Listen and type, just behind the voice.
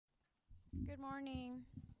morning.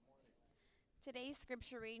 Today's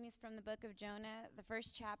scripture reading is from the book of Jonah, the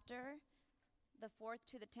first chapter, the 4th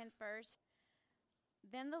to the 10th verse.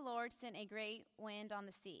 Then the Lord sent a great wind on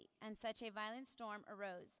the sea, and such a violent storm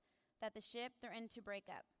arose that the ship threatened to break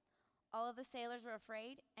up. All of the sailors were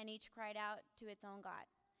afraid, and each cried out to its own God.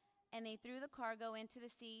 And they threw the cargo into the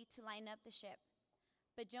sea to lighten up the ship.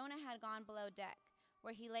 But Jonah had gone below deck,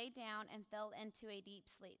 where he lay down and fell into a deep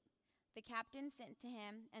sleep. The captain sent to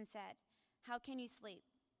him and said, "How can you sleep?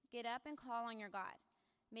 Get up and call on your God.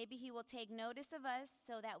 Maybe he will take notice of us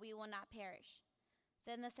so that we will not perish."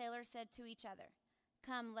 Then the sailors said to each other,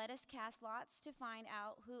 "Come, let us cast lots to find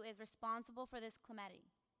out who is responsible for this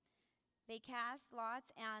calamity." They cast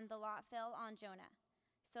lots, and the lot fell on Jonah.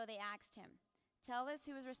 So they asked him, "Tell us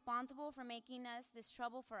who is responsible for making us this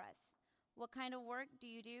trouble for us. What kind of work do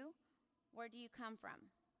you do? Where do you come from?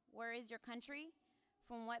 Where is your country?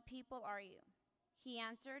 From what people are you?" He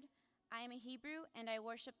answered, "I am a Hebrew, and I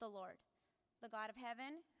worship the Lord, the God of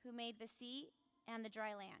heaven, who made the sea and the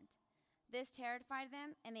dry land." This terrified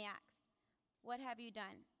them, and they asked, "What have you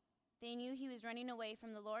done?" They knew he was running away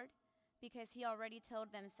from the Lord, because he already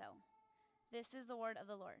told them so. This is the word of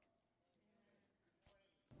the Lord.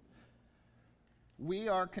 We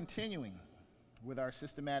are continuing with our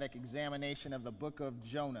systematic examination of the book of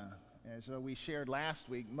Jonah. As we shared last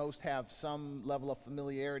week, most have some level of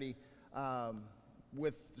familiarity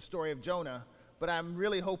with the story of Jonah, but I'm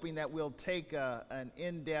really hoping that we'll take an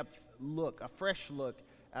in-depth look, a fresh look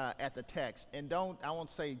at the text. And I won't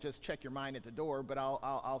say just check your mind at the door, but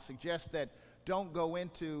I'll suggest that don't go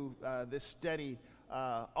into this study,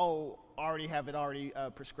 already have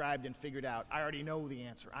it prescribed and figured out. I already know the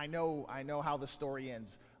answer. I know how the story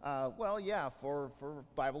ends. For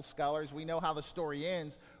Bible scholars, we know how the story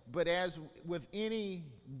ends, but as with any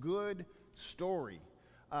good story,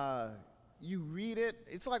 you read it,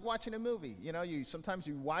 it's like watching a movie. You know, sometimes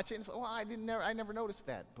you watch it and say, I never noticed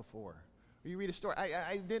that before. Or you read a story,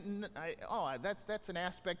 that's an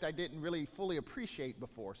aspect I didn't really fully appreciate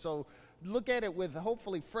before. So look at it with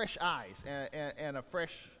hopefully fresh eyes and a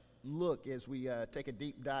fresh look as we take a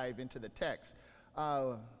deep dive into the text.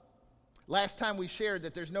 Last time we shared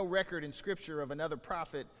that there's no record in Scripture of another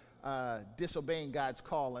prophet disobeying God's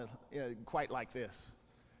call quite like this.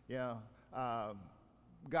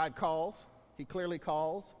 God calls, he clearly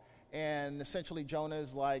calls, and essentially Jonah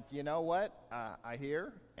is like, you know what, I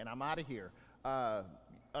hear, and I'm out of here.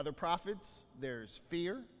 Other prophets, there's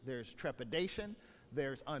fear, there's trepidation,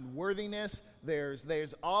 there's unworthiness,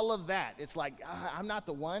 there's all of that. It's like, I'm not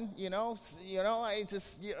the one, I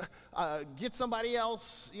just, get somebody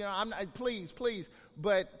else, please.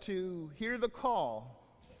 But to hear the call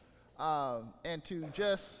and to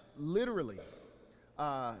just literally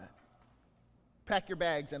pack your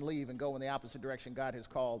bags and leave and go in the opposite direction God has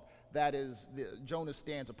called, Jonah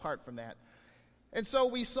stands apart from that. And so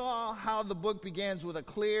we saw how the book begins with a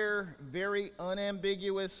clear, very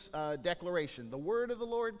unambiguous declaration. The word of the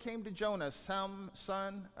Lord came to Jonah,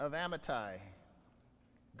 son of Amittai.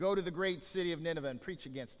 Go to the great city of Nineveh and preach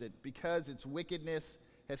against it, because its wickedness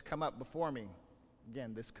has come up before me.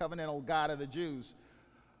 Again, this covenantal God of the Jews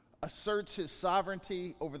asserts his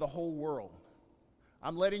sovereignty over the whole world.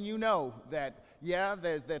 I'm letting you know that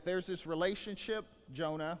there's this relationship,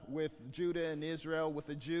 Jonah, with Judah and Israel, with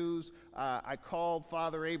the Jews. I called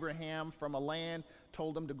Father Abraham from a land,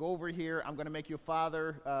 told him to go over here. I'm going to make you a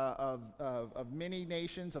father of many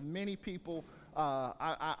nations, of many people.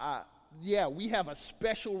 We have a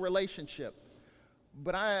special relationship.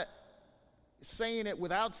 But saying it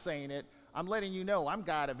without saying it, I'm letting you know I'm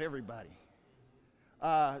God of everybody.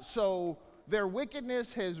 So their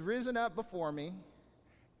wickedness has risen up before me,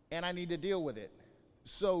 and I need to deal with it.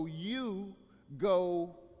 So you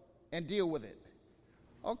go and deal with it.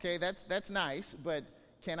 Okay, that's nice, but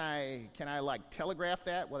can I like telegraph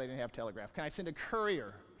that? Well, they didn't have telegraph. Can I send a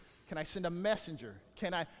courier? Can I send a messenger?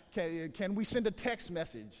 Can we send a text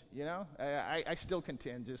message? I still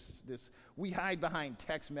contend we hide behind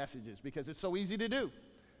text messages because it's so easy to do.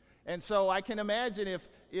 And so I can imagine if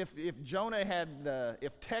Jonah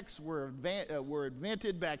if texts were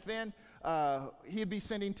invented back then, he'd be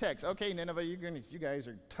sending texts. Okay, Nineveh, you guys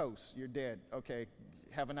are toast. You're dead. Okay,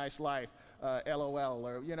 have a nice life. LOL,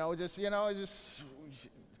 or just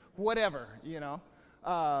whatever.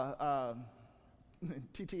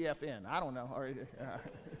 TTFN. I don't know.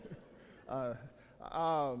 Or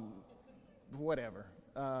whatever.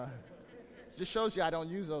 It just shows you I don't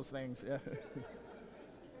use those things.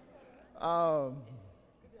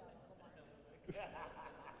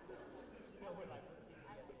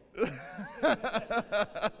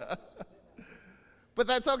 But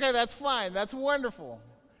that's okay, that's fine, that's wonderful.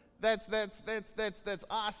 That's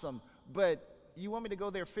awesome. But you want me to go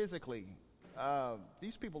there physically?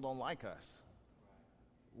 These people don't like us.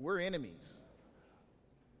 We're enemies.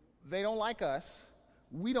 They don't like us.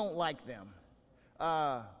 We don't like them.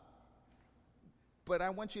 But I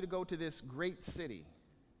want you to go to this great city.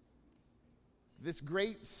 This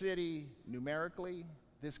great city numerically,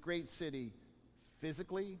 this great city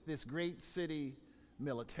physically, this great city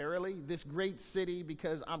militarily, this great city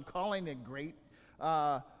because I'm calling it great.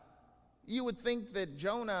 You would think that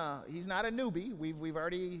Jonah, he's not a newbie. We've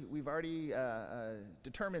already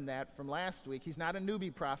determined that from last week. He's not a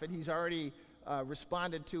newbie prophet. He's already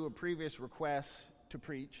responded to a previous request to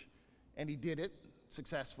preach, and he did it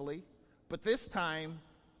successfully. But this time,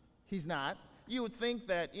 he's not. You would think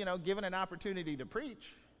that, given an opportunity to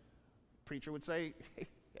preach, preacher would say, hey,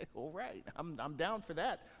 all right, I'm down for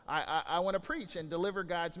that. I want to preach and deliver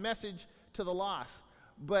God's message to the lost.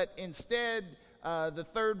 But instead, the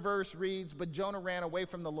third verse reads, but Jonah ran away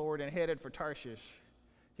from the Lord and headed for Tarshish.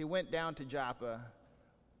 He went down to Joppa,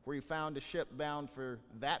 where he found a ship bound for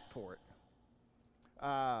that port.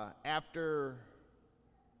 After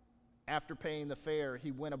paying the fare,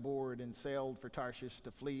 he went aboard and sailed for Tarshish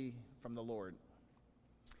to flee from the Lord.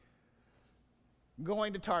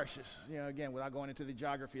 Going to Tarshish, again, without going into the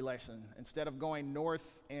geography lesson, instead of going north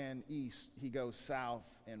and east, he goes south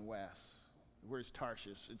and west. Where's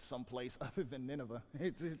Tarshish? It's someplace other than Nineveh.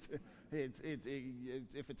 If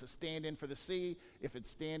it's a stand-in for the sea, if it's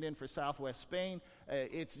stand-in for southwest Spain,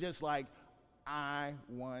 it's just like, I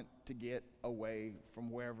want to get away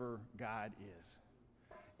from wherever God is.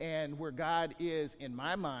 And where God is, in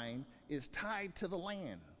my mind, is tied to the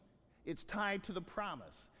land. It's tied to the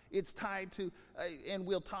promise. It's tied to, and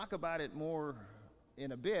we'll talk about it more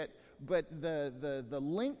in a bit, but the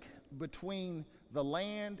link between the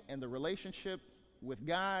land and the relationship with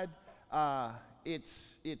God,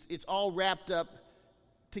 it's all wrapped up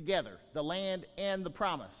together, the land and the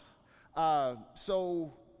promise.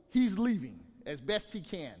 So he's leaving as best he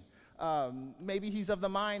can. Maybe he's of the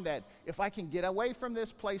mind that if I can get away from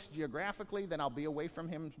this place geographically, then I'll be away from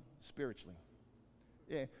him spiritually.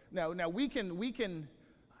 Yeah. Now we can.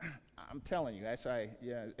 I'm telling you,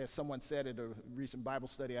 as someone said at a recent Bible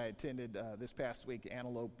study I attended this past week,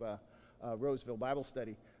 Antelope Roseville Bible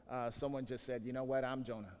study, someone just said, you know what, I'm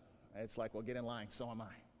Jonah. It's like, well, get in line, so am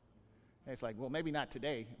I. And it's like, well, maybe not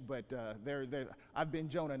today, but I've been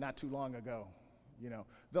Jonah not too long ago.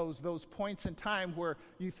 Those points in time where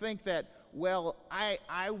you think that, well,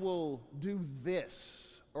 I will do this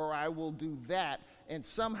or I will do that, and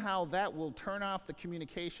somehow that will turn off the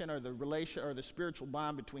communication or the relation or the spiritual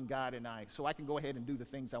bond between God and I, so I can go ahead and do the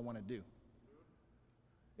things I want to do.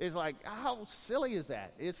 It's like, how silly is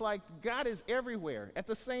that? It's like God is everywhere at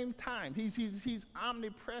the same time. He's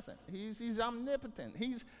omnipresent. He's omnipotent.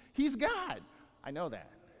 He's God. I know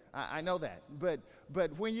that. I know that. But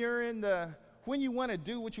when you're when you want to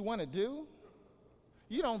do what you want to do,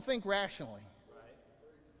 you don't think rationally.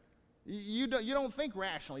 You don't think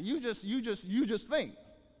rationally. You just think,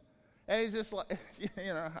 and it's just like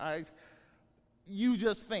you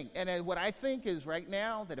just think. And what I think is right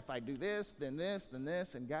now that if I do this, then this,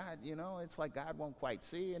 and God, it's like God won't quite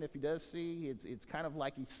see. And if he does see, it's kind of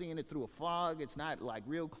like he's seeing it through a fog. It's not like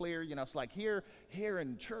real clear. It's like here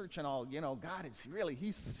in church and all, God is really,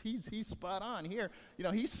 he's spot on here.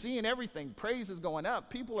 He's seeing everything. Praise is going up.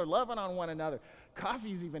 People are loving on one another.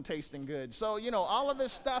 Coffee's even tasting good. So, all of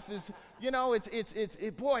this stuff is,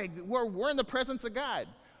 boy, we're in the presence of God.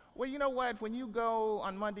 Well, you know what? When you go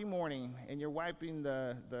on Monday morning and you're wiping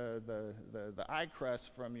the eye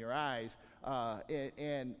crust from your eyes,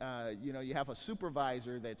 and you have a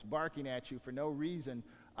supervisor that's barking at you for no reason,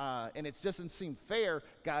 and it doesn't seem fair,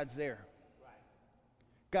 God's there.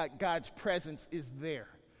 Right. God's presence is there.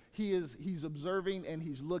 He's observing and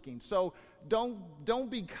he's looking. So don't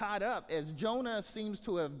be caught up, as Jonah seems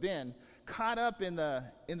to have been, caught up in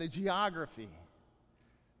the geography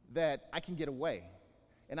that I can get away.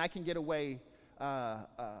 And I can get away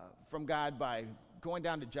from God by going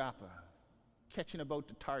down to Joppa, catching a boat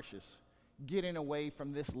to Tarshish, getting away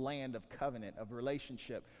from this land of covenant, of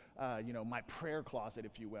relationship, my prayer closet,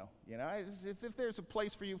 if you will. If there's a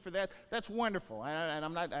place for you for that, that's wonderful.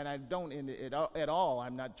 I'm not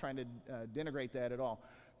trying to denigrate that at all.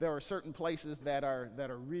 There are certain places that are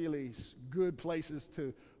really good places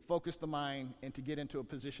to focus the mind and to get into a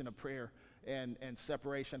position of prayer and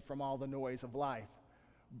separation from all the noise of life.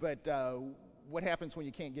 But what happens when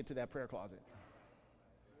you can't get to that prayer closet?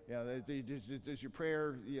 Does your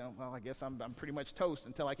prayer, well, I guess I'm pretty much toast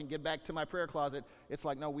until I can get back to my prayer closet. It's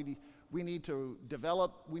like, no, we need to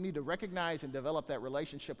recognize and develop that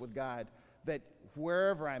relationship with God that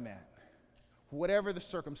wherever I'm at, whatever the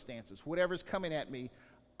circumstances, whatever's coming at me,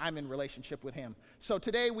 I'm in relationship with him. So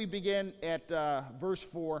today we begin at verse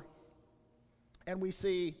 4, and we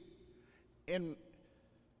see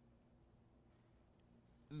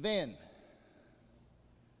then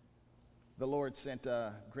the Lord sent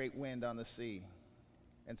a great wind on the sea,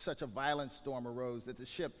 and such a violent storm arose that the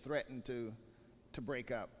ship threatened to break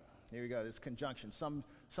up. Here we go, this conjunction. Some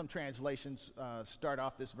translations start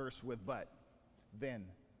off this verse with but. Then.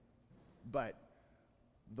 But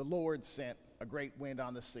the Lord sent a great wind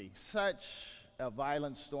on the sea. Such a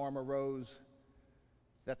violent storm arose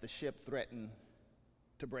that the ship threatened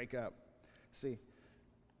to break up. See,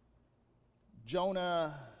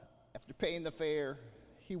 Jonah, after paying the fare,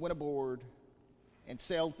 he went aboard and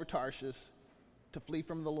sailed for Tarshish to flee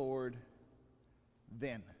from the Lord.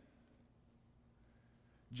 Then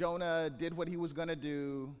Jonah did what he was going to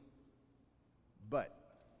do, but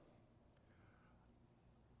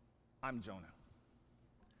I'm Jonah.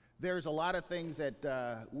 There's a lot of things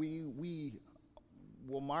that we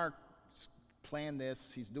will Mark plan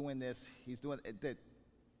this, he's doing this, he's doing that,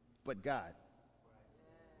 but God.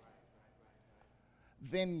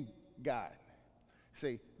 Then God.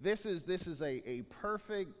 See, this is a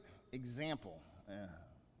perfect example,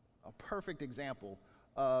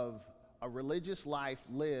 of a religious life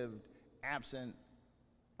lived absent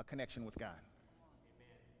a connection with God.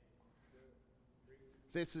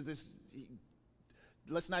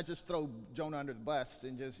 Let's not just throw Jonah under the bus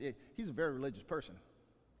and he's a very religious person.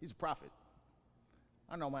 He's a prophet.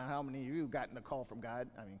 I don't know how many of you have gotten a call from God.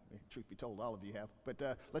 I mean, truth be told, all of you have.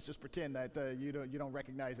 But let's just pretend that you don't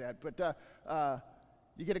recognize that. But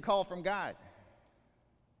you get a call from God.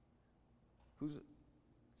 Is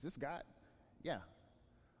this God? Yeah.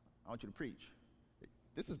 I want you to preach.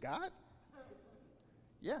 This is God?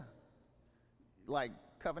 Yeah. Like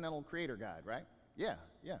covenantal creator God, right? Yeah.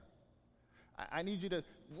 I need you to,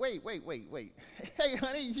 wait. Hey,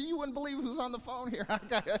 honey, you wouldn't believe who's on the phone here.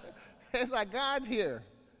 It's like God's here.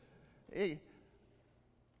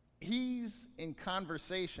 He's in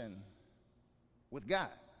conversation with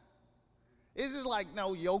God. This is like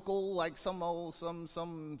no yokel, like some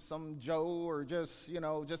Joe or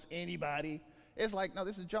just anybody. It's like, no,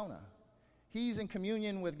 this is Jonah. He's in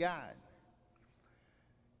communion with God.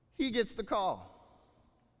 He gets the call.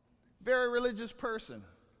 Very religious person.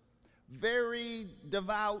 Very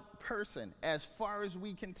devout person, as far as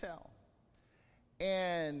we can tell.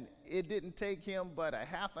 And it didn't take him but a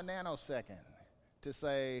half a nanosecond to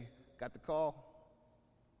say, got the call,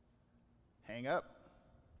 hang up,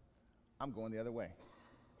 I'm going the other way.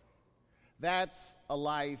 That's a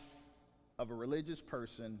life of a religious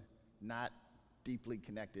person not deeply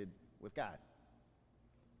connected with God.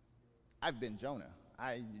 I've been Jonah.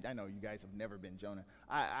 I know you guys have never been Jonah.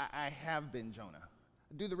 I have been Jonah.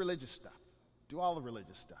 Do the religious stuff. Do all the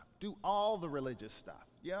religious stuff. Do all the religious stuff.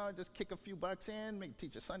 Just kick a few bucks in, maybe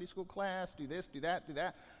teach a Sunday school class, do this, do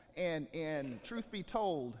that. And truth be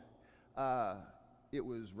told, it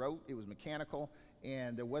was rote, it was mechanical,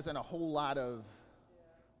 and there wasn't a whole lot of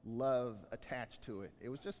love attached to it. It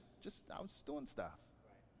was just I was just doing stuff.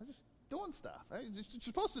 I was just doing stuff. You're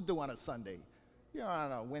supposed to do on a Sunday.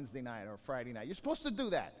 On a Wednesday night or Friday night. You're supposed to do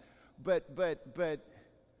that. But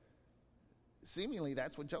seemingly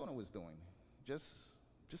that's what Jonah was doing. Just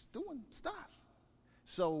doing stuff.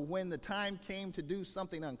 So when the time came to do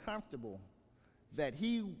something uncomfortable that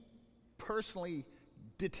he personally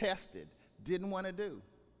detested, didn't want to do,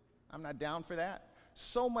 I'm not down for that.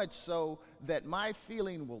 So much so that my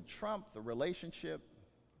feeling will trump the relationship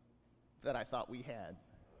that I thought we had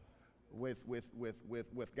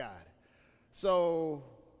with God. So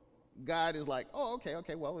God is like, oh,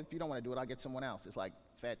 okay, well, if you don't want to do it, I'll get someone else. It's like,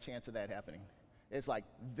 fat chance of that happening. It's like,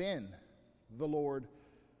 then the Lord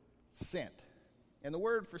sent. And the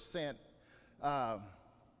word for sent,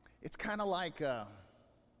 it's kind of like,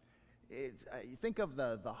 you think of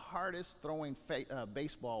the hardest throwing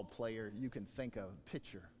baseball player you can think of,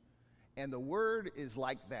 pitcher. And the word is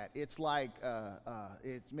like that. It's like,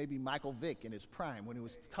 it's maybe Michael Vick in his prime when he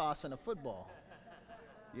was tossing a football.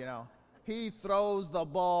 He throws the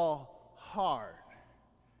ball hard.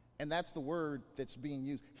 And that's the word that's being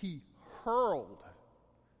used. He hurled.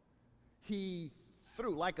 He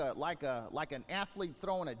threw like an athlete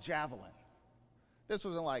throwing a javelin. This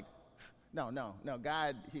wasn't like, no.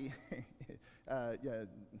 God, he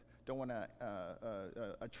don't want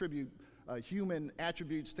to attribute human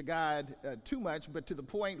attributes to God too much, but to the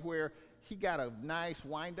point where he got a nice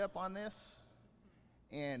wind up on this,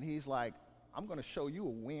 and he's like, I'm going to show you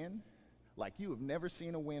a wind like you have never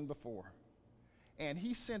seen a wind before. And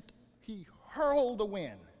he hurled a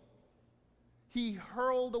wind. he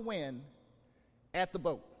hurled a wind at the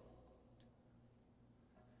boat.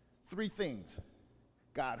 3 things.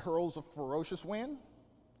 God hurls a ferocious wind.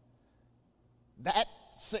 That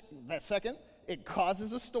second, it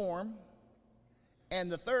causes a storm.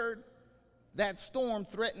 And the third, that storm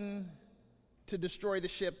threatened to destroy the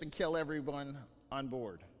ship and kill everyone on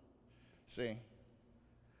board. See?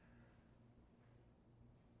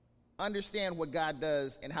 Understand what God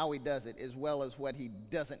does and how he does it, as well as what he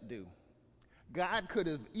doesn't do. God could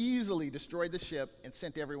have easily destroyed the ship and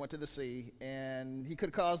sent everyone to the sea, and he could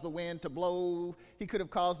have caused the wind to blow. He could have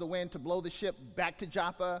caused the wind to blow the ship back to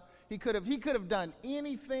Joppa. He could have done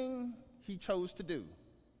anything he chose to do.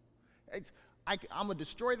 I'm going to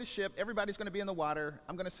destroy the ship. Everybody's going to be in the water.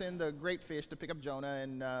 I'm going to send the great fish to pick up Jonah,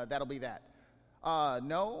 and that'll be that.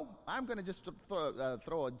 No, I'm going to just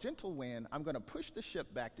throw a gentle wind. I'm going to push the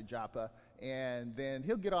ship back to Joppa, and then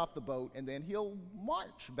he'll get off the boat, and then he'll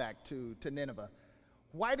march back to Nineveh.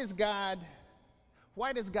 Why does God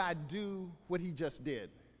do what he just did?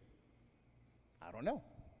 I don't know.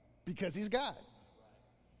 Because he's God.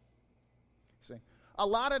 See, a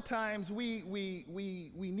lot of times we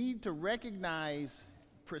need to recognize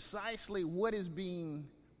precisely what is being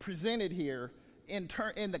presented here in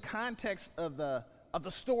the context of the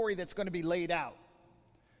story that's going to be laid out.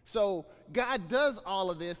 So God does all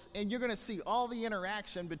of this, and you're going to see all the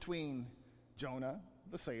interaction between Jonah,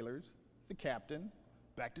 the sailors, the captain,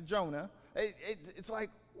 back to Jonah. It's like,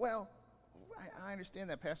 well, I understand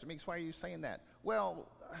that, Pastor Meeks. Why are you saying that? Well,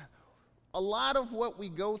 a lot of what we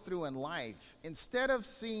go through in life, instead of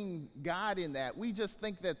seeing God in that, we just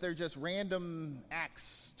think that they're just random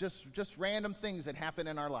acts, just random things that happen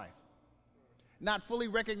in our life. Not fully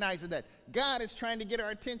recognizing that God is trying to get our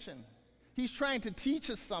attention. He's trying to teach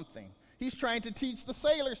us something. He's trying to teach the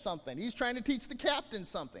sailor something. He's trying to teach the captain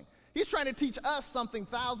something. He's trying to teach us something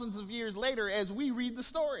thousands of years later as we read the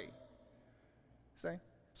story. See?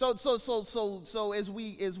 So as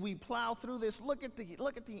we plow through this, look at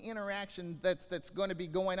the interaction that's going to be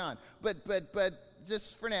going on. But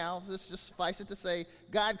just for now, let's just suffice it to say,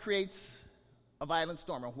 God creates a violent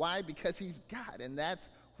storm. Why? Because he's God, and that's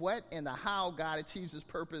what and the how God achieves his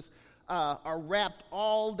purpose are wrapped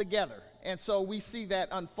all together. And so we see that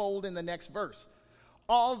unfold in the next verse.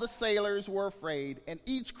 All the sailors were afraid, and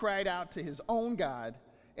each cried out to his own God,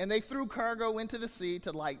 and they threw cargo into the sea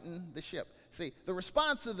to lighten the ship. See, the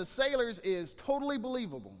response of the sailors is totally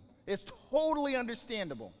believable. It's totally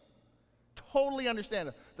understandable. Totally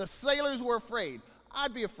understandable. The sailors were afraid.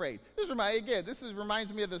 I'd be afraid. This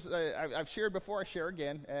reminds me of this. I've shared before. I share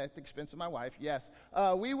again at the expense of my wife. Yes,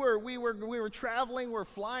 we were traveling. We're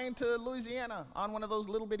flying to Louisiana on one of those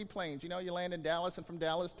little bitty planes. You know, you land in Dallas, and from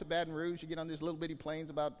Dallas to Baton Rouge, you get on these little bitty planes,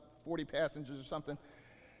 about 40 passengers or something.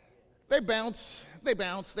 They bounce,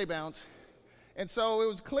 and so it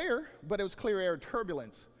was clear, but it was clear air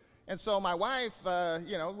turbulence. And so my wife,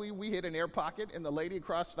 we hit an air pocket, and the lady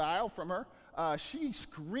across the aisle from her, she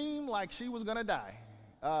screamed like she was going to die,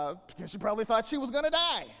 because she probably thought she was going to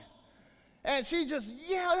die. And she just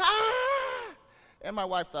yelled, "Ah!" And my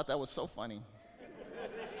wife thought that was so funny.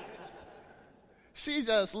 She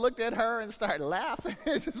just looked at her and started laughing.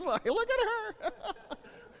 It's just like, look at her.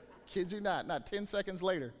 Kid you not 10 seconds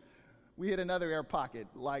later, we hit another air pocket,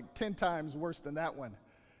 like 10 times worse than that one.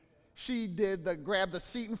 She grabbed the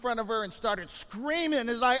seat in front of her and started screaming.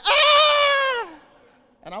 It's like, "Ah!"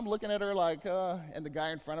 And I'm looking at her like, and the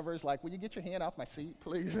guy in front of her is like, "Will you get your hand off my seat,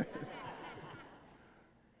 please?"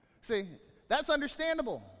 See, that's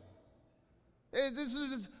understandable.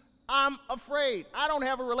 I'm afraid. I don't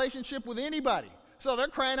have a relationship with anybody. So they're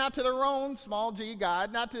crying out to their own small g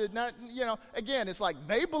God, again, it's like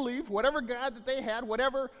they believe whatever God that they had,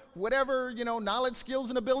 whatever, knowledge, skills,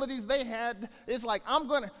 and abilities they had, it's like,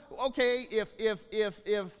 if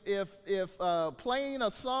playing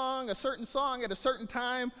a certain song at a certain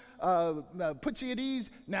time puts you at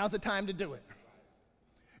ease, now's the time to do it.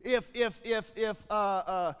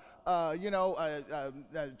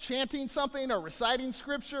 Chanting something or reciting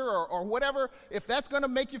scripture or whatever, if that's going to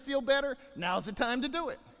make you feel better, now's the time to do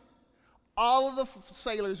it. All of the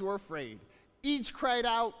sailors were afraid. Each cried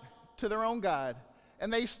out to their own God,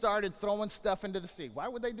 and they started throwing stuff into the sea. Why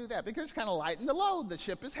would they do that? Because it's kind of lighten the load. The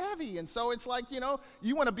ship is heavy, and so it's like, you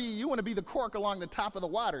want to be the cork along the top of the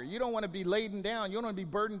water. You don't want to be laden down. You don't want to be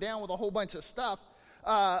burdened down with a whole bunch of stuff.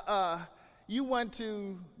 You want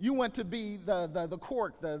to be the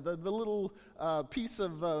cork, the little piece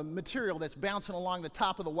of material that's bouncing along the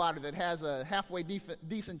top of the water that has a halfway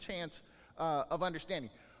decent chance of understanding.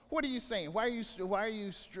 What are you saying? Why are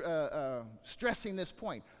you stressing this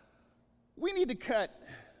point? We need to cut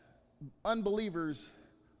unbelievers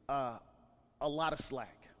a lot of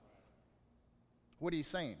slack. What are you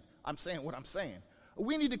saying? I'm saying what I'm saying.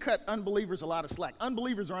 We need to cut unbelievers a lot of slack.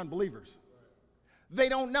 Unbelievers are unbelievers. They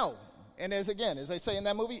don't know. And as they say in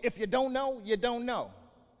that movie, if you don't know, you don't know.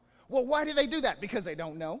 Well, why do they do that? Because they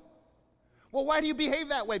don't know. Well, why do you behave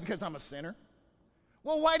that way? Because I'm a sinner.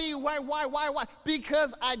 Well, why?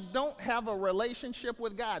 Because I don't have a relationship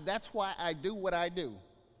with God. That's why I do what I do.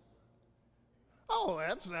 Oh,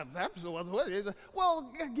 that's what it is.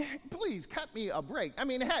 Well, please cut me a break. I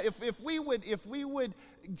mean, if we would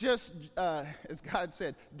just, as God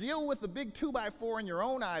said, deal with the big 2x4 in your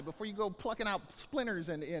own eye before you go plucking out splinters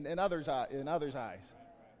in others' eyes.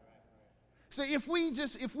 So if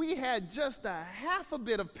we had just a half a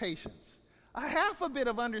bit of patience, a half a bit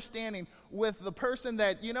of understanding with the person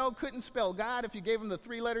that couldn't spell God if you gave him the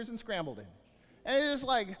 3 letters and scrambled it, and it's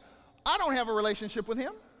like, I don't have a relationship with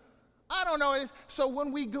him. I don't know. So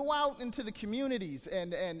when we go out into the communities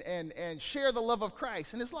and share the love of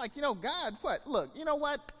Christ, and it's like, God, what? Look, you know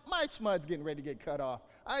what? My smud's getting ready to get cut off.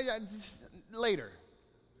 I just, later.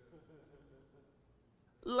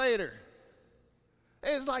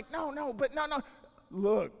 It's like, no.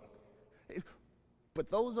 Look.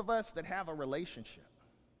 But those of us that have a relationship,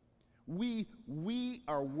 we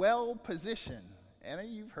are well positioned. And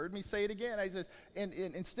you've heard me say it again.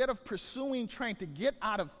 Instead of trying to get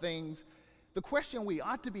out of things, the question we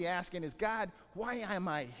ought to be asking is, God, why am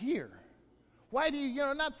I here? Why do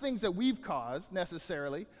you, not things that we've caused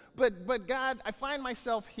necessarily, but God, I find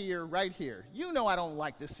myself here, right here. I don't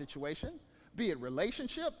like this situation, be it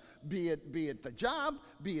relationship, be it the job,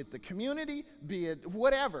 be it the community, be it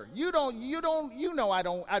whatever.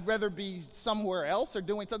 I'd rather be somewhere else or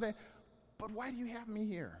doing something, but why do you have me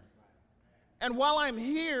here? And while I'm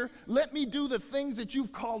here, let me do the things that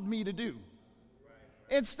you've called me to do.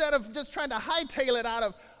 Right. Instead of just trying to hightail it out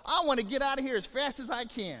of, I want to get out of here as fast as I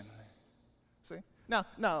can. See?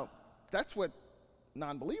 Now, that's what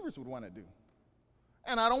non-believers would want to do.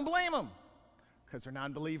 And I don't blame them, because they're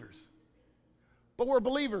non-believers. But we're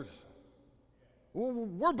believers.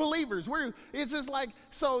 We're believers. It's just like,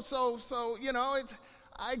 so, it's,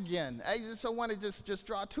 again, I just don't want to just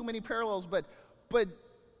draw too many parallels, but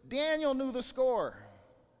Daniel knew the score.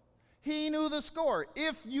 He knew the score.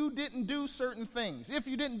 If you didn't do certain things, if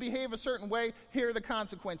you didn't behave a certain way, here are the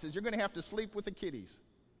consequences. You're going to have to sleep with the kitties,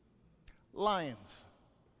 lions,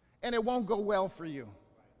 and it won't go well for you.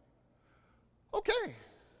 Okay.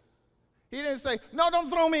 He didn't say, no, don't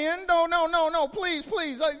throw me in. No, please,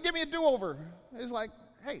 give me a do-over. It's like,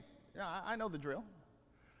 hey, I know the drill.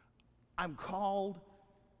 I'm called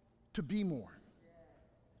to be more,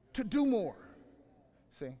 to do more.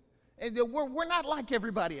 See? And we're not like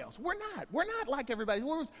everybody else. We're not like everybody.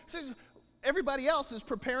 Everybody else is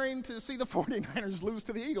preparing to see the 49ers lose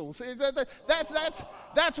to the Eagles.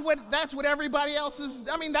 That's what everybody else is.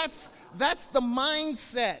 I mean, that's the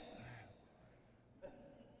mindset.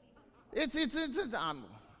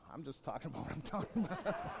 I'm just talking about what I'm talking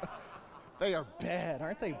about. They are bad,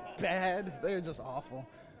 aren't they? Bad. They're just awful.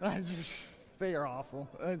 They are awful.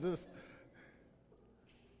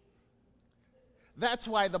 That's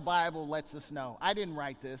why the Bible lets us know. I didn't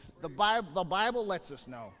write this. The Bible lets us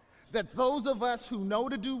know that those of us who know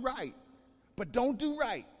to do right, but don't do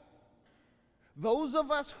right, those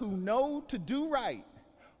of us who know to do right,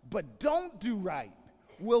 but don't do right,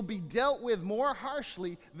 will be dealt with more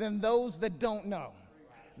harshly than those that don't know.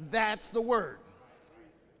 That's the word.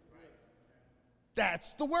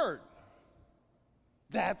 That's the word.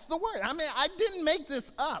 That's the word. I mean, I didn't make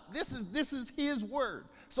this up. This is his word.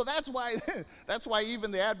 So that's why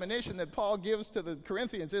even the admonition that Paul gives to the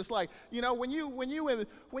Corinthians, it's like, when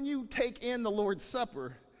you take in the Lord's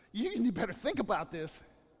Supper, you better think about this.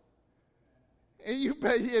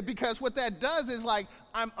 Because what that does is like,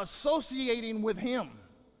 I'm associating with him.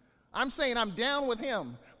 I'm saying I'm down with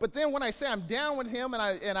him. But then when I say I'm down with him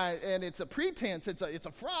and it's a pretense, it's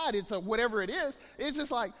a fraud, it's a whatever it is, it's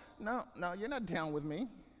just like, no, you're not down with me.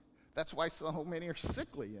 That's why so many are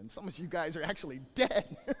sickly, and some of you guys are actually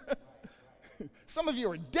dead. Some of you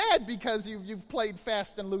are dead because you've played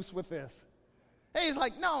fast and loose with this. Hey, he's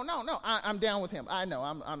like, no, I'm down with him. I know,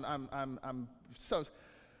 I'm so.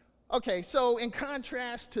 Okay, so in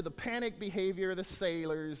contrast to the panic behavior of the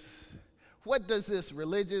sailors, what does this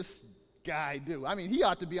religious guy do? I mean, he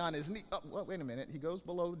ought to be on his knee. Oh, well, wait a minute. He goes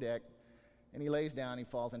below deck, and he lays down. He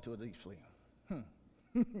falls into a deep sleep.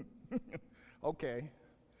 Okay.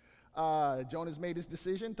 Jonah's made his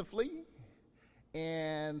decision to flee,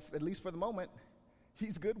 and at least for the moment,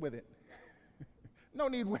 he's good with it. No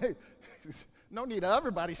need of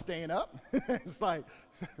everybody staying up. It's like,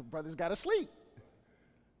 brother's got to sleep.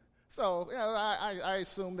 So, I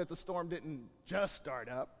assume that the storm didn't just start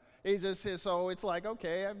up. He just said, so it's like,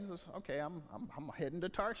 okay, I'm heading to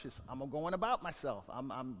Tarshish. I'm going about myself.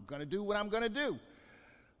 I'm going to do what I'm going to do.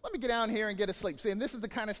 Let me get down here and get a sleep. See, and this is the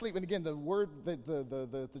kind of sleep, and again, the word,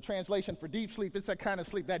 the translation for deep sleep, it's that kind of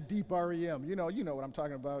sleep, that deep REM. You know what I'm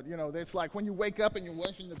talking about. It's like when you wake up and you're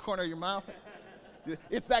washing the corner of your mouth.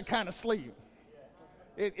 It's that kind of sleep.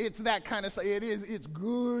 It's that kind of sleep. It's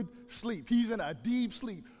good sleep. He's in a deep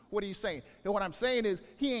sleep. What are you saying? And what I'm saying is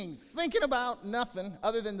he ain't thinking about nothing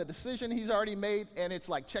other than the decision he's already made, and it's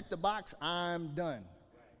like, check the box, I'm done.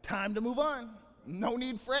 Time to move on. No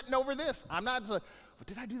need fretting over this. I'm not, but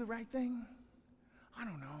did I do the right thing? I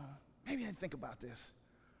don't know. Maybe I'd think about this.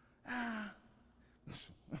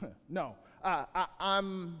 No,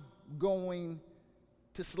 I'm going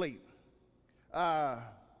to sleep.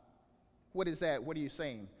 What is that? What are you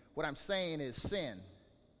saying? What I'm saying is sin.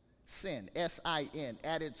 Sin, S-I-N,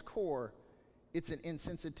 at its core, it's an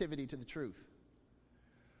insensitivity to the truth.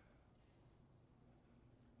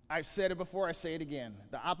 I've said it before, I say it again.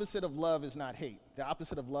 The opposite of love is not hate. The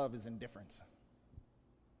opposite of love is indifference.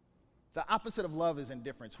 The opposite of love is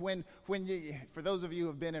indifference. When you, for those of you who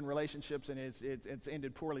have been in relationships and it's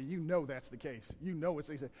ended poorly, you know that's the case. You know it's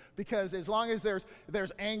the case. Because as long as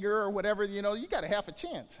there's anger or whatever, you got a half a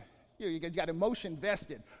chance. You got emotion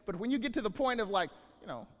vested. But when you get to the point of like, I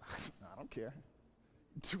don't care.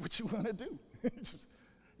 Do what you want to do.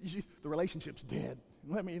 The relationship's dead.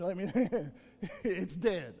 Let me. It's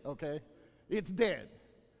dead. Okay, it's dead.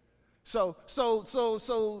 So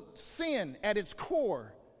sin at its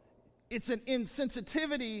core, it's an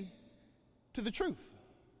insensitivity to the truth,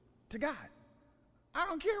 to God. I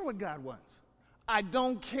don't care what God wants. I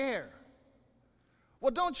don't care. Well,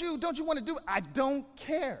 don't you want to do it? I don't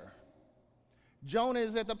care. Jonah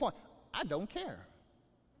is at the point. I don't care.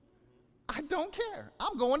 I don't care.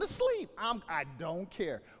 I'm going to sleep. I don't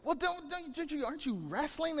care. Well, aren't you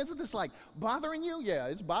wrestling? Isn't this like bothering you? Yeah,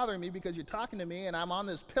 it's bothering me because you're talking to me and I'm on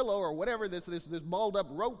this pillow or whatever, this balled up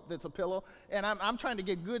rope that's a pillow, and I'm trying to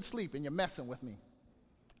get good sleep and you're messing with me.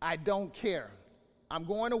 I don't care. I'm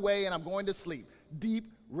going away and I'm going to sleep.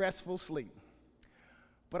 Deep, restful sleep.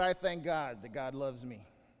 But I thank God that God loves me.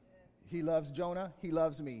 He loves Jonah. He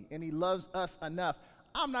loves me. And he loves us enough.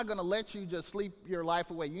 I'm not going to let you just sleep your life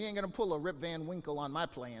away. You ain't going to pull a Rip Van Winkle on my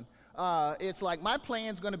plan. It's like my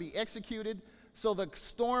plan's going to be executed, so the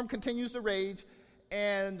storm continues to rage,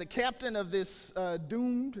 and the captain of this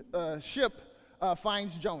doomed ship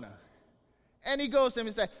finds Jonah. And he goes to him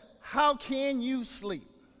and says, how can you sleep?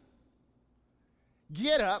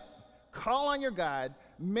 Get up, call on your God.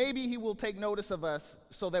 Maybe he will take notice of us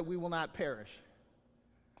so that we will not perish.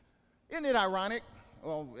 Isn't it ironic?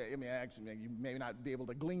 Well, actually, you may not be able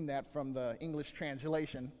to glean that from the English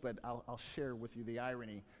translation, but I'll share with you the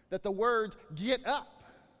irony. That the words, get up,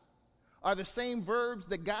 are the same verbs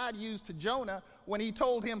that God used to Jonah when he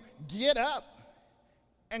told him, get up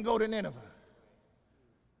and go to Nineveh.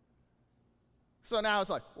 So now it's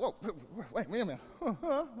like, whoa, wait a minute.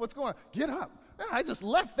 What's going on? Get up. I just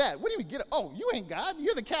left that. What do you mean get up? Oh, you ain't God.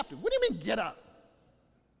 You're the captain. What do you mean get up?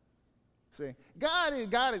 See,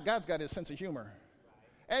 God's got his sense of humor.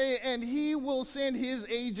 And he will send his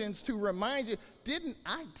agents to remind you, didn't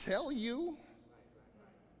I tell you?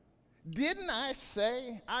 Didn't I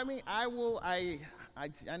say? I mean, I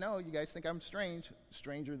know you guys think I'm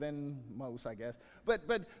stranger than most, I guess.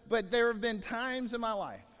 But there have been times in my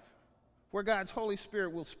life where God's Holy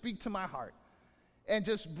Spirit will speak to my heart and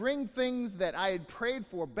just bring things that I had prayed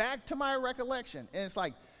for back to my recollection. And it's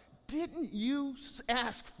like, didn't you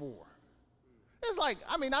ask for? It's like,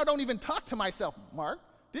 I don't even talk to myself, Mark.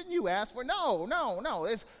 Didn't you ask for? No.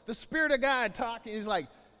 It's the Spirit of God talking. He's like,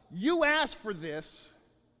 you asked for this.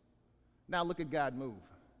 Now look at God move.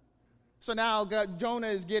 So now Jonah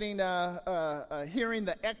is getting, hearing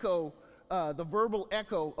the echo, the verbal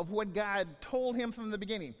echo of what God told him from the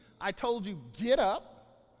beginning. I told you, get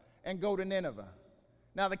up and go to Nineveh.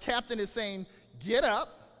 Now the captain is saying, get up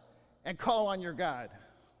and call on your God.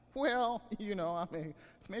 Well,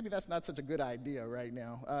 maybe that's not such a good idea right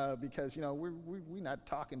now because, we're not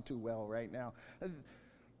talking too well right now.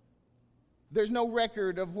 There's no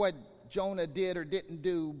record of what Jonah did or didn't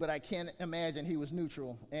do, but I can't imagine he was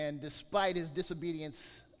neutral. And despite his disobedience,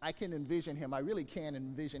 I really can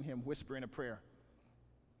envision him whispering a prayer.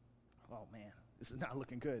 Oh, man, this is not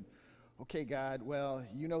looking good. Okay, God, well,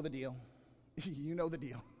 you know the deal. You know the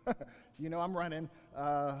deal. I'm running.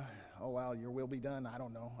 Oh, well, your will be done. I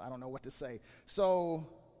don't know what to say. So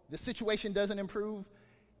the situation doesn't improve,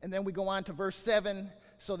 And then we go on to verse 7.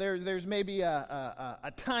 So there's maybe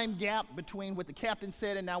a time gap between what the captain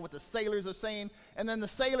said and now what the sailors are saying. And then the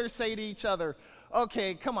sailors say to each other,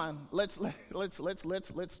 okay, come on, let's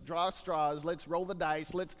draw straws, let's roll the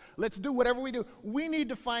dice, let's do whatever we do. We need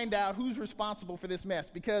to find out who's responsible for this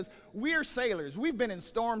mess, because we're sailors. We've been in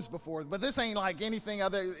storms before, but this ain't like anything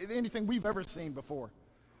we've ever seen before.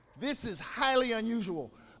 This is highly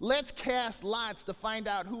unusual. Let's cast lots to find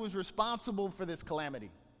out who is responsible for this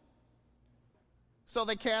calamity. So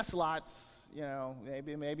they cast lots,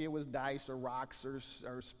 maybe it was dice or rocks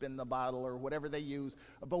or spin the bottle or whatever they used.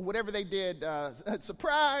 But whatever they did,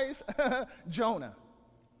 surprise, Jonah.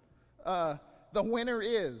 The winner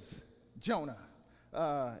is Jonah.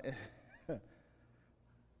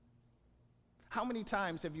 How many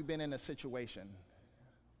times have you been in a situation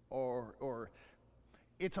or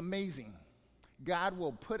it's amazing. God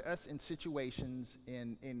will put us in situations,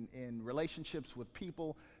 in relationships with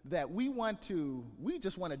people that we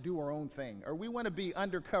just want to do our own thing, or we want to be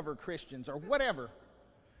undercover Christians or whatever.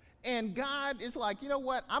 And God is like, you know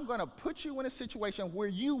what? I'm going to put you in a situation where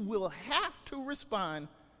you will have to respond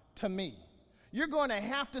to me. You're going to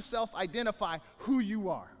have to self-identify who you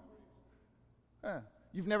are.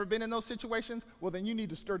 You've never been in those situations? Well, then you need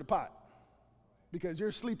to stir the pot, because you're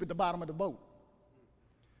asleep at the bottom of the boat.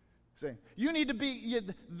 See, you need to be,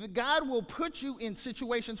 God will put you in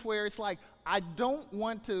situations where it's like, I don't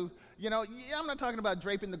want to, I'm not talking about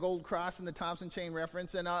draping the gold cross and the Thompson chain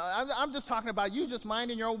reference, and I'm just talking about you just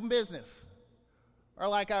minding your own business. Or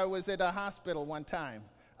like I was at a hospital one time,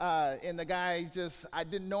 and the guy I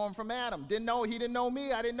didn't know him from Adam. He didn't know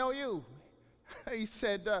me, I didn't know you. He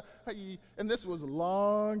said, and this was a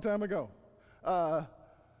long time ago,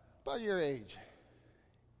 about your age.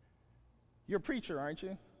 You're a preacher, aren't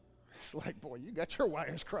you? It's like, boy, you got your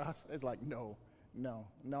wires crossed. It's like, no,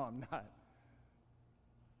 I'm not.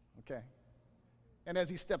 Okay. And as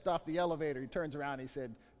he stepped off the elevator, he turns around and he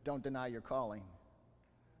said, don't deny your calling.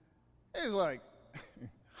 It's like,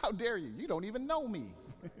 how dare you? You don't even know me.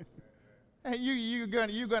 And you're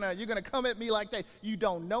gonna come at me like that. You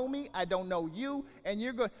don't know me, I don't know you, and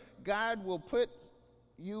God will put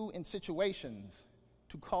you in situations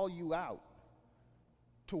to call you out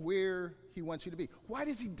to where he wants you to be. Why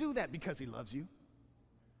does he do that? Because he loves you.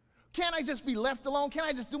 Can't I just be left alone? Can't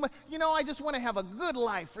I just do I just want to have a good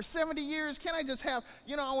life for 70 years. Can't I just have,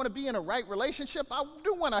 I want to be in a right relationship. I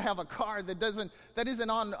do want to have a car that isn't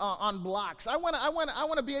on blocks. I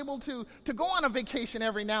want to be able to go on a vacation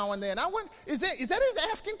every now and then. Is that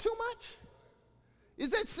asking too much?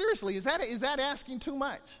 Is that asking too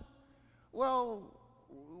much? Well,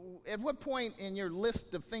 at what point in your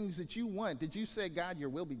list of things that you want did you say, God, your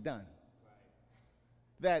will be done?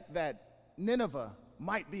 Right. That Nineveh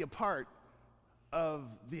might be a part of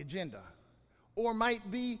the agenda, or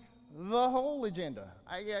might be the whole agenda.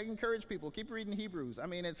 I encourage people, keep reading Hebrews. I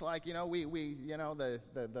mean, it's like,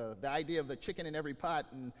 the idea of the chicken in every pot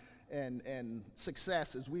and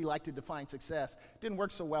success, as we like to define success, didn't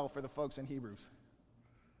work so well for the folks in Hebrews.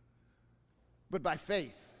 But by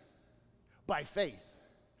faith,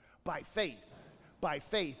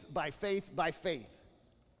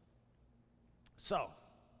 So,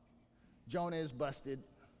 Jonah is busted,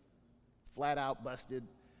 flat out busted,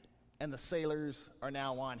 and the sailors are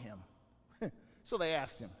now on him. So they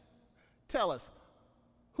asked him, tell us,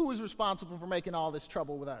 who is responsible for making all this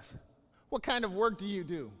trouble with us? What kind of work do you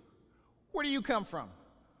do? Where do you come from?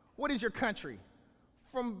 What is your country?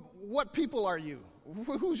 From what people are you?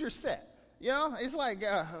 Who's your set? It's like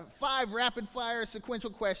 5 rapid-fire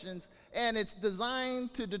sequential questions, and it's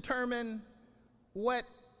designed to determine what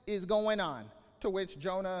is going on, to which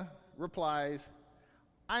Jonah replies,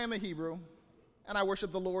 I am a Hebrew, and I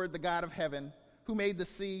worship the Lord, the God of heaven, who made the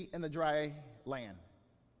sea and the dry land.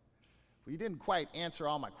 Well, he didn't quite answer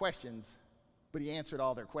all my questions, but he answered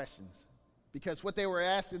all their questions. Because what they were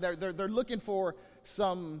asking, they're looking for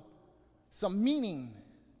some meaning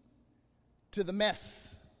to the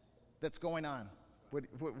mess that's going on. What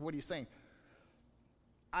are you saying?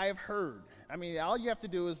 I have heard. I mean, all you have to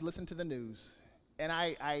do is listen to the news. And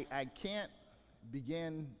I can't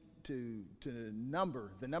begin to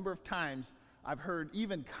number the number of times I've heard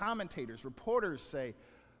even commentators, reporters say,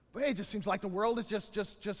 but it just seems like the world is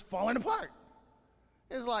just falling apart.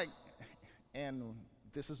 It's like, and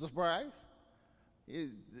this is a surprise?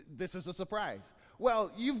 This is a surprise.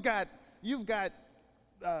 Well, you've got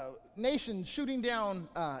nations shooting down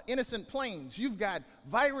innocent planes. You've got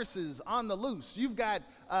viruses on the loose. You've got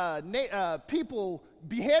people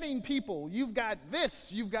beheading people. You've got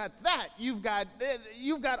this. You've got that. You've got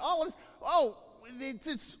all this. Oh,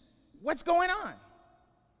 it's what's going on?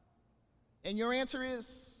 And your answer is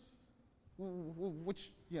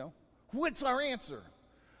Which, what's our answer?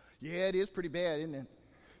 Yeah, it is pretty bad, isn't it?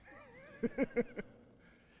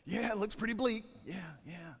 Yeah, it looks pretty bleak. Yeah.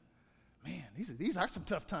 Man, these are some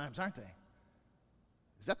tough times, aren't they?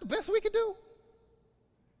 Is that the best we can do?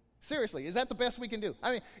 Seriously, is that the best we can do?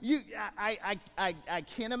 I mean, I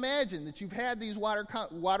can't imagine that you've had these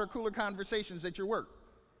water cooler conversations at your work.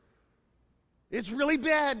 It's really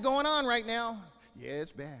bad going on right now. Yeah,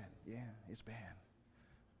 it's bad. Yeah, it's bad.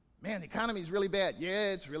 Man, the economy's really bad.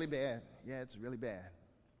 Yeah, it's really bad. Yeah, it's really bad.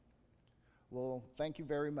 Well, thank you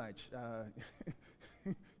very much.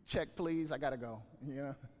 Check, please. I got to go.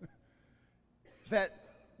 That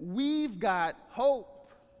we've got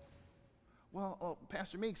hope. Well,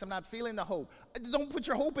 Pastor Meeks, I'm not feeling the hope. Don't put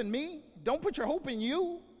your hope in me. Don't put your hope in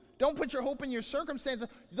you. Don't put your hope in your circumstances.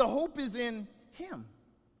 The hope is in him.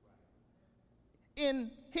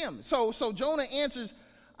 In him. So Jonah answers,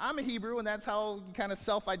 I'm a Hebrew, and that's how you kind of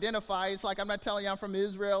self-identify. It's like, I'm not telling you I'm from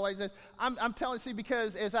Israel. I'm telling you,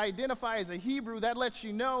 because as I identify as a Hebrew, that lets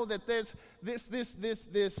you know that there's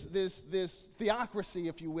this theocracy,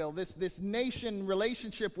 if you will, this nation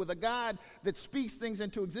relationship with a God that speaks things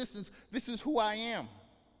into existence. This is who I am.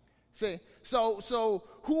 See, so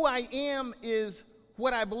who I am is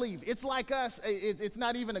what I believe. It's like us. It's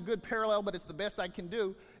not even a good parallel, but it's the best I can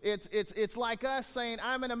do. It's like us saying,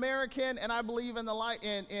 I'm an American and I believe in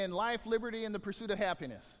in life, liberty, and the pursuit of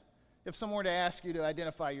happiness. If someone were to ask you to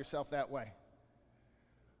identify yourself that way,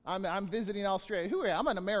 I'm visiting Australia. Who are you? I'm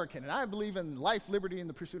an American and I believe in life, liberty, and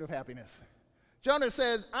the pursuit of happiness. Jonah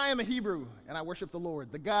says, I am a Hebrew and I worship the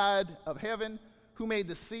Lord, the God of heaven, who made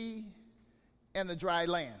the sea and the dry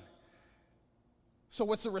land. So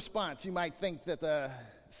what's the response? You might think that the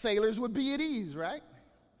sailors would be at ease, right?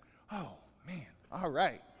 Oh, man, all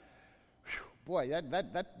right. Whew, boy,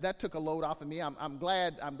 that took a load off of me. I'm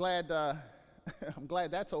glad I'm glad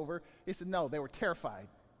that's over. He said, no, they were terrified.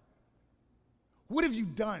 What have you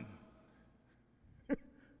done?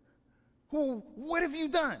 What have you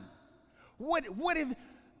done? What if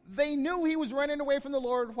they knew he was running away from the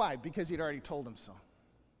Lord? Why? Because he'd already told them so.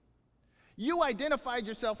 You identified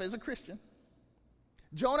yourself as a Christian.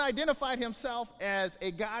 Jonah identified himself as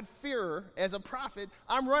a God-fearer, as a prophet.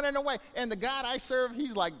 I'm running away. And the God I serve,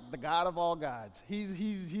 he's like the God of all gods.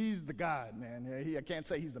 He's the God, man. I can't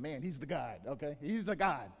say he's the man. He's the God, okay? He's the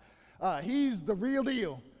God. He's the real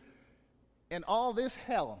deal. And all this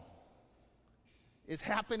hell is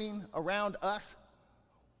happening around us.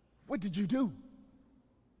 What did you do?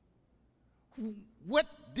 What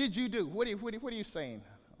did you do? What are you saying?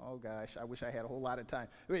 Oh gosh, I wish I had a whole lot of time.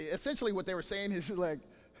 I mean, essentially, what they were saying is like,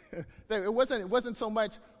 it wasn't so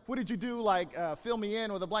much, what did you do? Like, fill me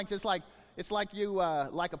in with a blank. It's like you,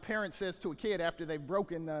 like a parent says to a kid after they've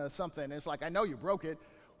broken something. It's like, I know you broke it.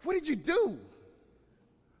 What did you do?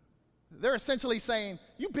 They're essentially saying,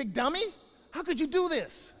 you big dummy, how could you do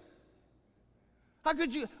this? How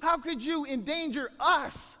could you endanger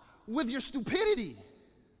us with your stupidity,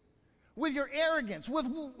 with your arrogance,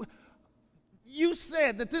 You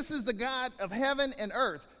said that this is the God of heaven and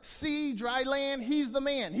earth, sea, dry land. He's the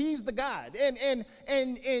man. He's the God.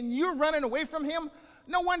 And you're running away from him.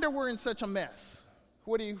 No wonder we're in such a mess.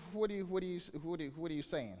 What are you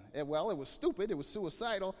saying? Well, it was stupid. It was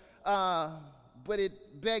suicidal. But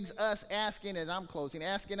it begs us asking, as I'm closing,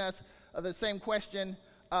 asking us the same question.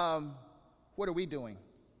 What are we doing?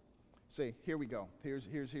 See, here we go. Here's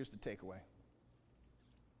the takeaway.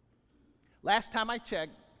 Last time I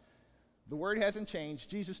checked, the word hasn't changed.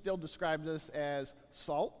 Jesus still describes us as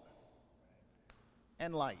salt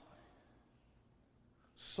and light.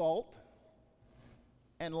 Salt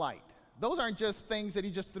and light. Those aren't just things that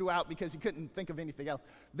he just threw out because he couldn't think of anything else.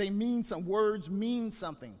 They mean some words mean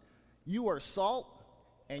something. You are salt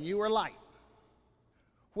and you are light.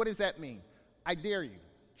 What does that mean? I dare you.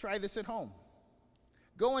 Try this at home.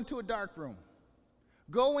 Go into a dark room.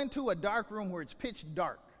 Go into a dark room where it's pitch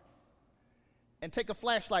dark. And take a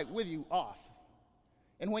flashlight with you off.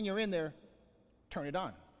 And when you're in there, turn it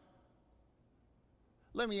on.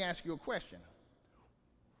 Let me ask you a question.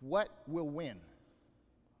 What will win?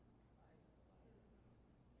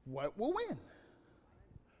 What will win?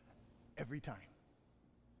 Every time.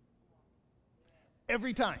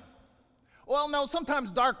 Every time. Well, no,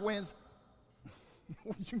 sometimes dark wins.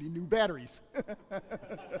 You need new batteries.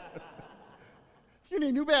 You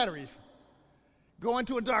need new batteries. Go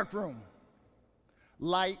into a dark room.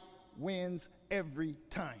 Light wins every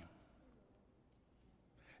time.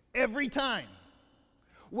 Every time.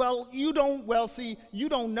 Well, you don't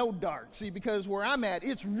know dark. See, because where I'm at,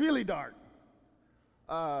 it's really dark.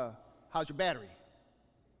 How's your battery?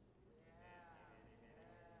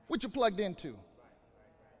 What you plugged into?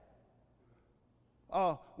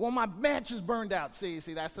 Well, my match is burned out. See,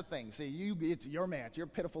 that's the thing. See, it's your match, your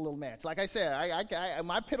pitiful little match. Like I said,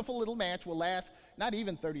 my pitiful little match will last not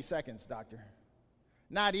even 30 seconds, doctor.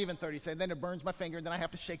 Not even 30 seconds. Then it burns my finger, and then I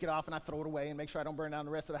have to shake it off, and I throw it away and make sure I don't burn down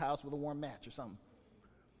the rest of the house with a warm match or something.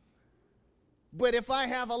 But if I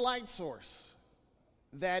have a light source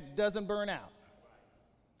that doesn't burn out,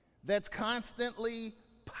 that's constantly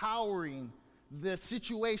powering the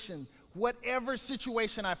situation, whatever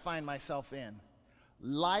situation I find myself in,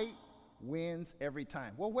 light wins every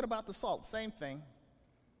time. Well, what about the salt? Same thing.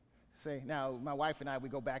 Now, my wife and I, we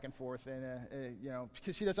go back and forth, and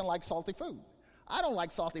because she doesn't like salty food. I don't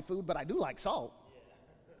like salty food, but I do like salt.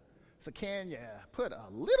 So can you put a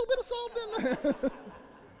little bit of salt in there?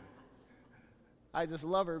 I just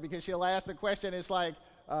love her because she'll ask the question. It's like,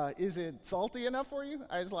 is it salty enough for you?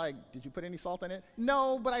 I was like, did you put any salt in it?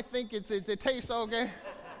 No, but I think it tastes okay.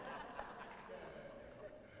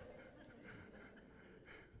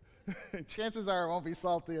 Chances are it won't be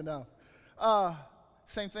salty enough.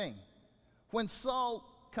 Same thing. When salt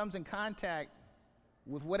comes in contact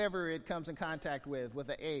with whatever it comes in contact with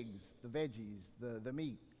the eggs, the veggies, the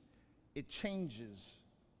meat, it changes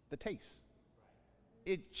the taste.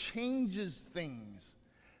 It changes things.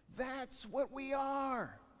 That's what we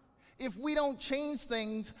are. If we don't change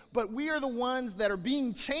things, but we are the ones that are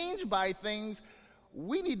being changed by things,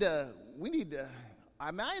 we need to,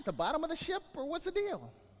 am I at the bottom of the ship, or what's the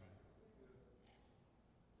deal?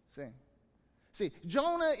 See,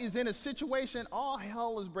 Jonah is in a situation, all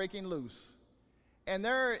hell is breaking loose. And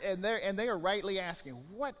they are rightly asking,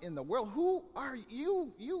 what in the world? Who are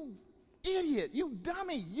you, you idiot, you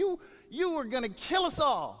dummy? You are going to kill us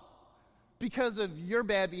all because of your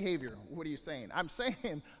bad behavior. What are you saying? I'm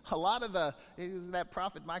saying a lot of that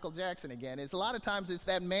prophet Michael Jackson again. It's a lot of times it's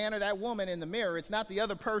that man or that woman in the mirror. It's not the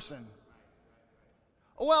other person.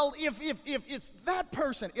 Well, if it's that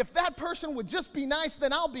person, if that person would just be nice,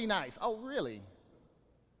 then I'll be nice. Oh, really?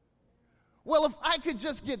 Well, if I could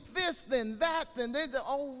just get this, then that, then this.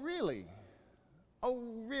 Oh, really? Oh,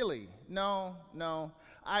 really? No.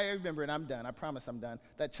 I remember, and I'm done. I promise I'm done.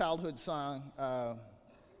 That childhood song,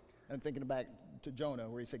 I'm thinking back to Jonah,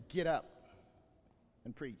 where he said, get up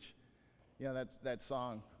and preach. You know, that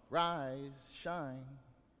song, rise, shine,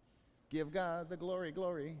 give God the glory,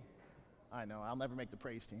 glory. I know, I'll never make the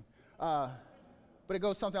praise team. But it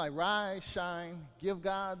goes something like, rise, shine, give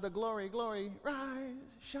God the glory, glory. Rise,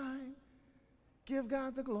 shine, give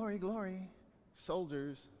God the glory, glory.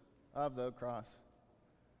 Soldiers of the cross.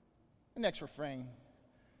 The next refrain,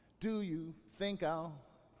 do you think I'll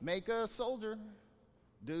make a soldier?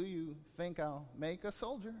 Do you think I'll make a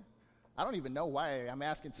soldier? I don't even know why I'm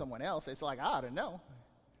asking someone else. It's like, I ought to know.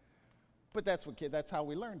 But that's how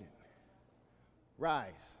we learned it.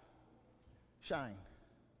 Rise, shine,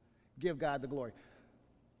 give God the glory.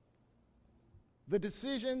 The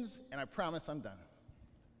decisions, and I promise I'm done.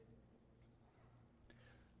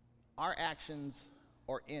 Our actions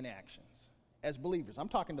or inactions as believers. I'm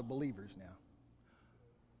talking to believers now.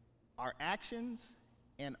 Our actions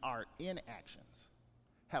and our inactions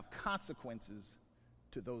have consequences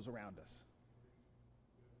to those around us.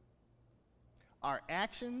 Our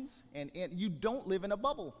actions, and you don't live in a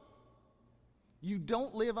bubble. You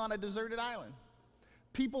don't live on a deserted island.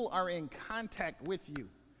 People are in contact with you,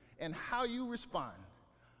 and how you respond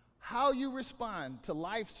to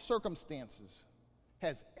life's circumstances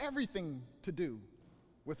has everything to do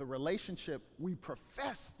with a relationship we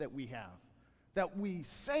profess that we have, that we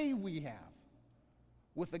say we have,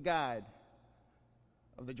 with the God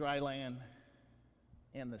of the dry land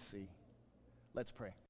and the sea. Let's pray.